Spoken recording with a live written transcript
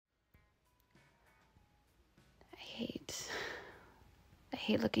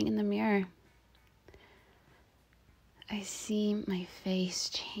hate looking in the mirror. I see my face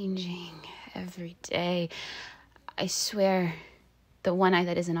changing every day. I swear the one eye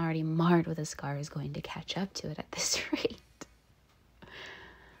that isn't already marred with a scar is going to catch up to it at this rate.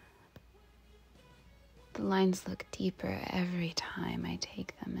 The lines look deeper every time I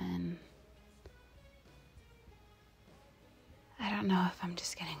take them in. I don't know if I'm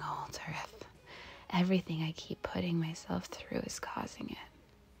just getting old or if everything I keep putting myself through is causing it.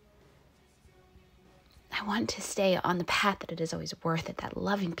 I want to stay on the path that it is always worth it, that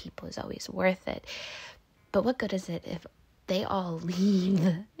loving people is always worth it. But what good is it if they all leave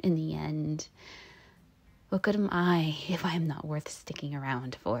in the end? What good am I if I am not worth sticking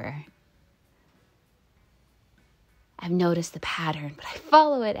around for? I've noticed the pattern, but I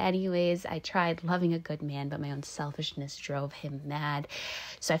follow it anyways. I tried loving a good man, but my own selfishness drove him mad.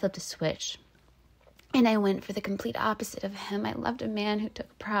 So I flipped a switch, and I went for the complete opposite of him. I loved a man who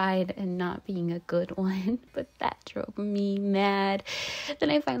took pride in not being a good one, but that drove me mad.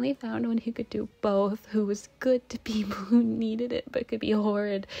 Then I finally found one who could do both, who was good to people who needed it, but could be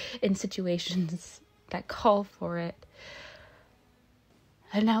horrid in situations that call for it.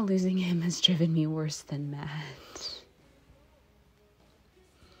 And now losing him has driven me worse than mad.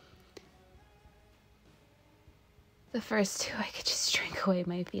 The first two, I could just drink away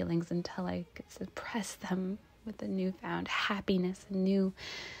my feelings until I could suppress them with a newfound happiness, a new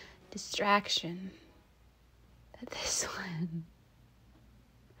distraction. But this one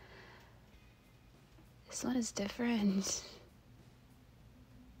is different.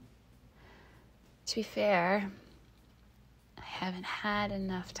 To be fair, I haven't had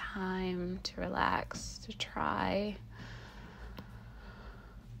enough time to relax, to try.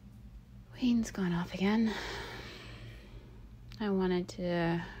 Wayne's gone off again. I wanted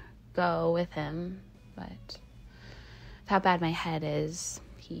to go with him, but with how bad my head is,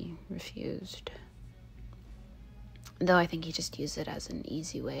 he refused. Though I think he just used it as an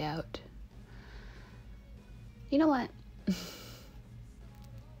easy way out. You know what? A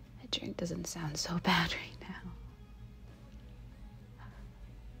drink doesn't sound so bad right now.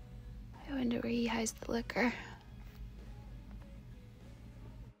 I wonder where he hides the liquor.